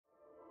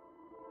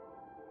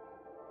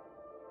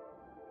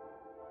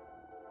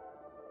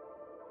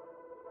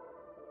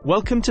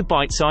Welcome to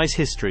Bytesize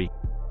History.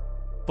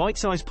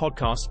 Bite-sized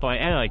podcasts by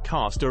AI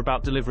Cast are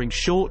about delivering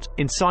short,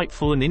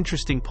 insightful and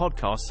interesting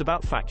podcasts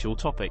about factual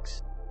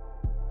topics.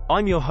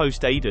 I'm your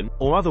host Aidan,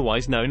 or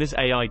otherwise known as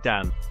AI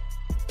Dan.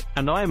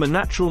 And I am a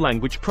natural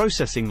language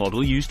processing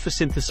model used for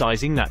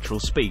synthesizing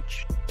natural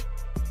speech.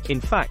 In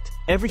fact,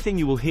 everything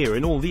you will hear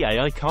in all the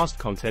AI Cast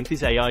content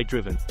is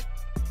AI-driven.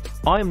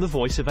 I am the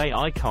voice of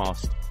AI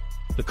Cast.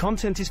 The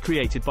content is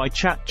created by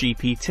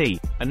ChatGPT,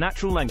 a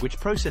natural language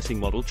processing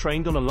model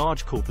trained on a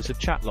large corpus of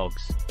chat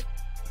logs.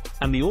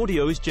 And the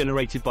audio is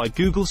generated by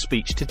Google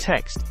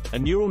Speech-to-Text, a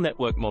neural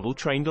network model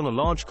trained on a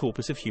large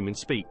corpus of human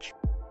speech.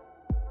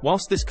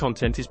 Whilst this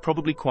content is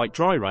probably quite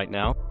dry right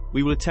now,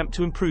 we will attempt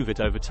to improve it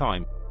over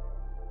time.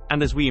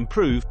 And as we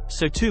improve,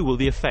 so too will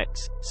the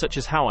effects, such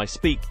as how I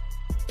speak,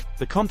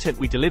 the content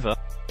we deliver,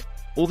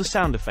 or the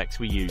sound effects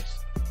we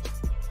use.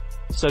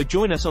 So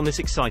join us on this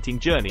exciting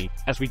journey,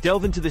 as we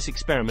delve into this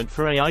experiment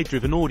for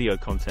AI-driven audio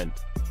content.